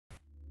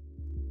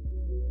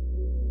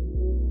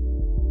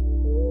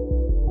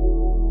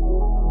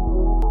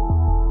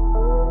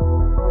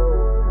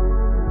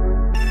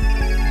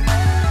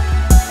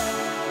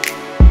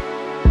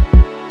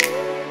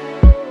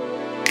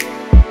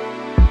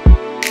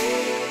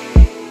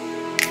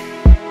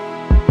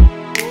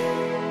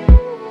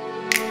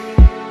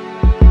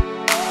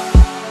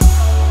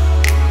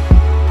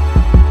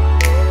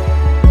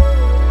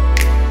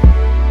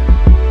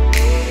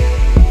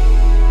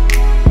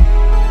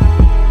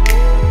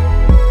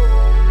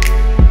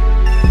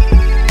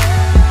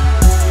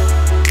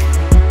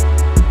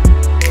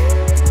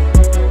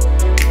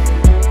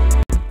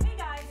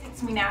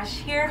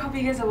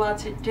y'all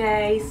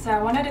today. So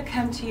I wanted to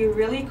come to you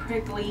really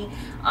quickly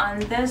on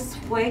this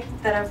wig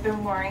that I've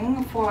been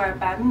wearing for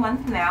about a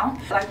month now.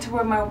 I like to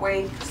wear my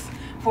wigs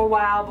for a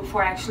while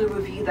before I actually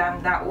review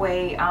them. That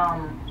way, you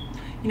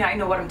know, I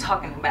know what I'm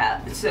talking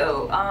about.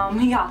 So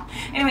yeah,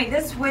 anyway,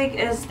 this wig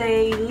is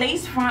the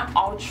lace front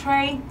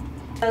Outre.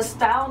 The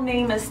style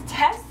name is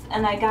Tess,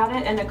 and I got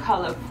it in the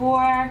color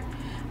 4.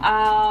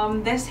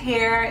 This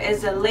hair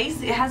is a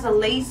lace, it has a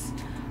lace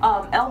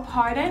L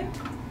pardon.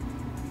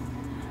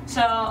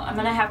 So I'm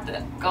gonna have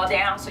to go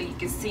down so you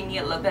can see me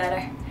a little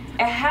better.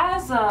 It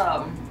has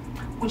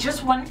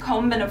just one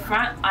comb in the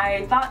front.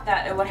 I thought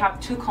that it would have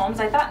 2 combs.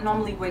 I thought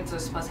normally wigs are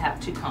supposed to have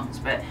 2 combs,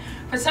 but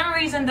for some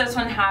reason this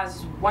one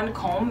has 1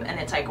 comb and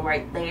it's like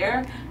right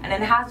there, and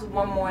then it has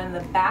one more in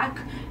the back,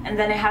 and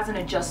then it has an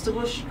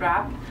adjustable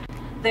strap.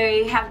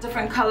 They have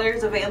different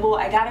colors available.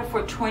 I got it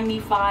for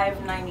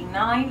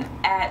 $25.99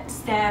 at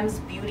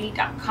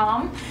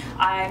samsbeauty.com.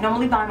 I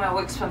normally buy my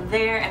wigs from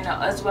there, and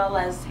as well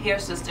as Hair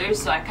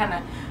Sisters, so I kind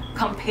of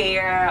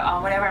compare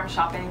whenever I'm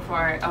shopping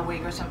for a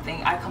wig or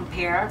something. I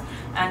compare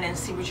and then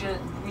see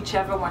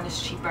whichever one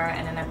is cheaper,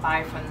 and then I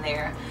buy from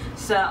there.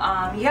 So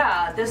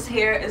yeah, this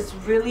hair is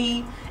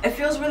really, it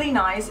feels really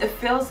nice. It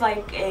feels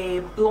like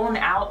a blown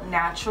out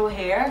natural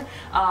hair.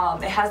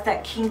 It has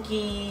that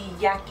kinky,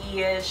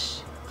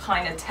 yucky-ish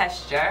kind of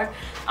texture.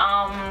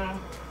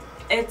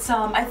 It's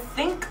I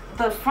think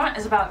the front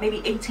is about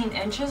maybe 18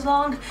 inches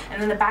long,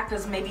 and then the back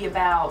is maybe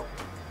about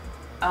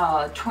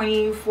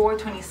 24,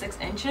 26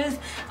 inches.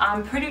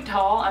 I'm pretty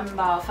tall. I'm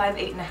about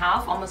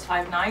 5'8.5", almost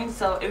 5'9",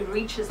 so it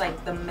reaches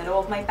like the middle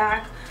of my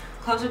back,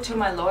 closer to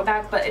my lower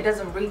back, but it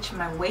doesn't reach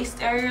my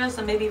waist area.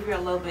 So maybe if you're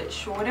a little bit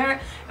shorter,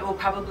 it will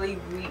probably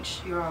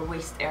reach your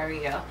waist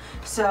area.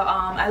 So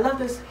I love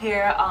this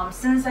hair.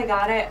 Since I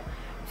got it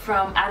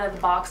from out of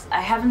the box,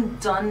 I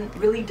haven't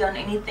really done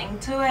anything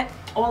to it.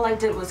 All I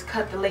did was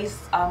cut the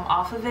lace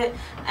off of it,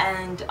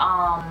 and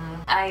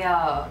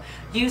I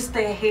used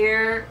the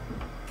hair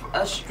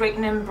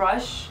straightening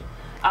brush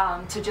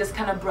to just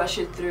kind of brush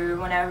it through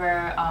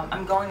whenever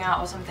I'm going out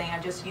or something. I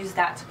just use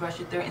that to brush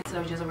it through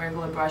instead of just a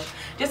regular brush,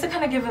 just to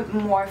kind of give it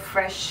more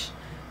fresh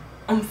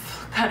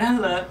kind of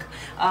look.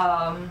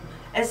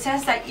 It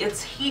says that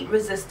it's heat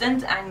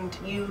resistant and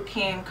you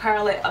can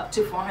curl it up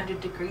to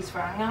 400 degrees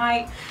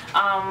Fahrenheit.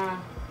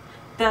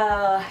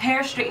 The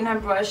hair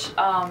straightener brush,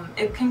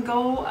 it can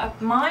go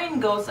up, mine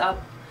goes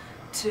up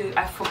to,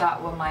 I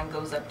forgot what mine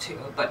goes up to,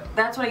 but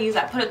that's what I use.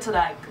 I put it to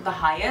like the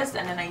highest,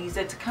 and then I use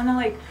it to kind of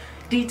like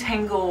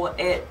detangle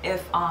it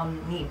if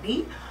need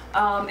be.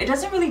 It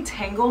doesn't really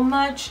tangle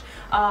much,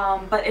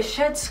 but it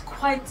sheds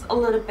quite a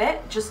little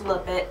bit, just a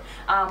little bit,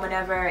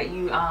 whenever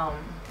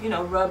you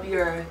know, rub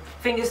your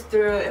fingers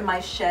through. It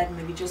might shed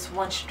maybe just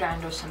 1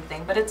 strand or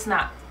something, but it's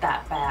not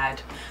that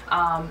bad.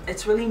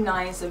 It's really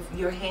nice if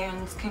your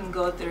hands can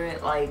go through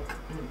it like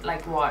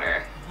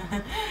water.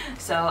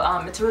 So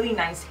it's really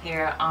nice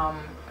hair.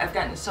 I've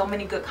gotten so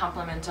many good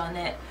compliments on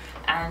it,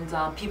 and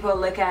people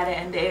look at it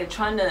and they're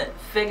trying to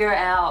figure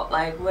out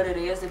like what it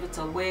is, if it's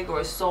a wig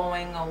or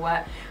sewing or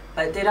what,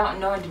 but they don't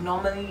know, and they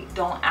normally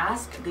don't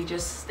ask, they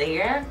just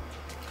stare.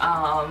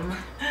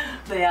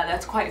 But yeah,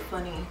 that's quite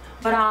funny.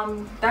 But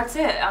that's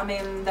it. I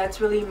mean,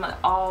 that's really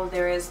all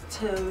there is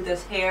to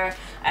this hair.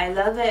 I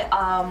love it.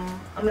 I'm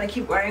gonna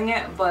keep wearing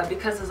it, but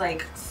because it's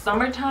like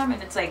summertime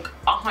and it's like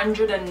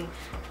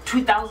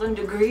 102,000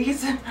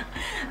 degrees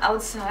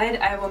outside,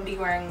 I won't be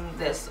wearing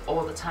this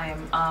all the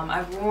time.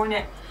 I've worn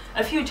it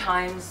a few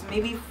times,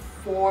 maybe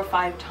 4 or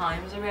 5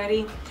 times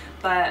already,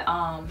 but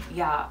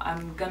yeah,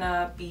 I'm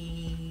gonna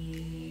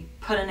be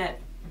putting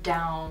it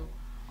down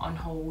on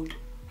hold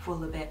for a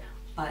little bit.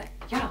 But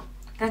yeah,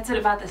 that's it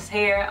about this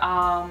hair.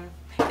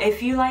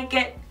 If you like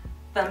it,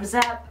 thumbs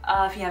up.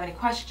 If you have any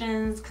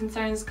questions,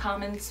 concerns,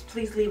 comments,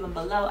 please leave them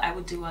below. I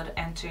would do to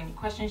answer any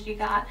questions you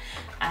got,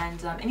 and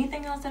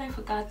anything else that I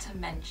forgot to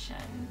mention,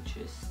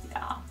 just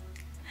yeah.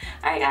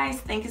 Alright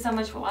guys, thank you so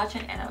much for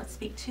watching, and I will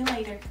speak to you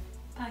later.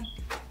 Bye.